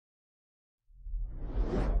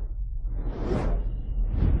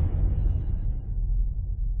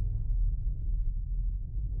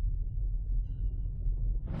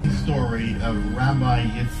of Rabbi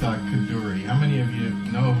Kaduri. How many of you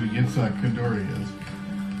know who Kaduri is?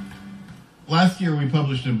 Last year we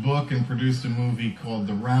published a book and produced a movie called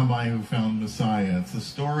The Rabbi Who Found Messiah. It's the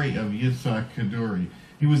story of Kaduri.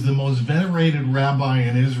 He was the most venerated rabbi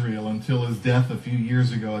in Israel until his death a few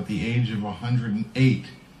years ago at the age of 108.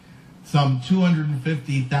 Some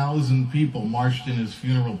 250,000 people marched in his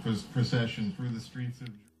funeral procession through the streets of...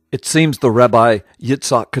 It seems the Rabbi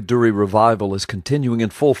Kaduri revival is continuing in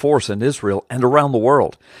full force in Israel and around the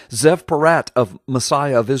world. Zev Porat of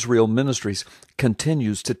Messiah of Israel Ministries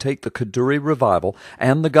continues to take the Kaduri revival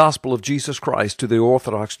and the gospel of Jesus Christ to the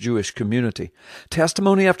Orthodox Jewish community.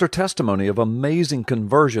 Testimony after testimony of amazing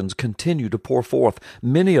conversions continue to pour forth,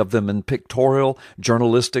 many of them in pictorial,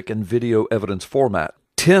 journalistic, and video evidence format.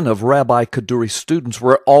 10 of Rabbi Kaduri's students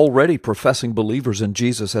were already professing believers in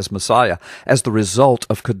Jesus as Messiah as the result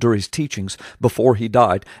of Kaduri's teachings before he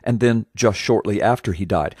died and then just shortly after he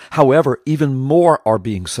died. However, even more are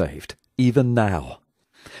being saved, even now.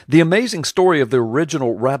 The amazing story of the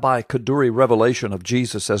original Rabbi Kaduri revelation of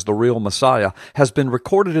Jesus as the real Messiah has been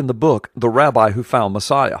recorded in the book, The Rabbi Who Found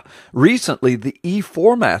Messiah. Recently, the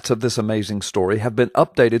e-formats of this amazing story have been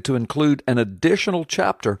updated to include an additional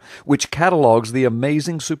chapter which catalogs the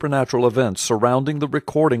amazing supernatural events surrounding the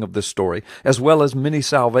recording of this story, as well as many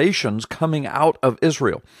salvations coming out of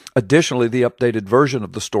Israel. Additionally, the updated version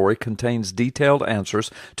of the story contains detailed answers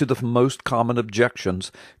to the most common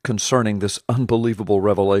objections concerning this unbelievable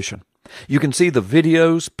revelation. You can see the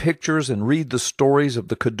videos, pictures, and read the stories of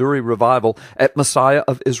the Kaduri revival at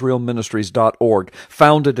messiahofisraelministries.org,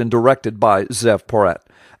 founded and directed by Zev Porat.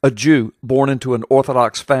 A Jew born into an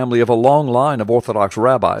Orthodox family of a long line of Orthodox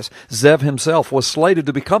rabbis, Zev himself was slated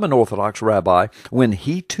to become an Orthodox rabbi when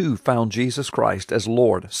he too found Jesus Christ as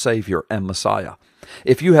Lord, Savior, and Messiah.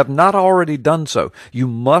 If you have not already done so, you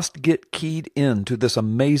must get keyed into this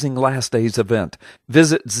amazing last days event.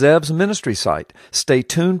 Visit Zev's ministry site. Stay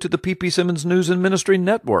tuned to the P.P. Simmons News and Ministry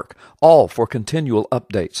Network, all for continual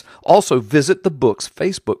updates. Also visit the book's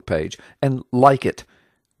Facebook page and like it.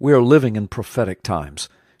 We are living in prophetic times.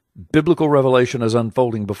 Biblical revelation is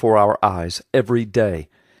unfolding before our eyes every day.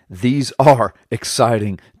 These are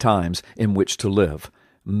exciting times in which to live.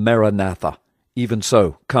 Maranatha. Even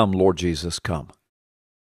so, come, Lord Jesus, come.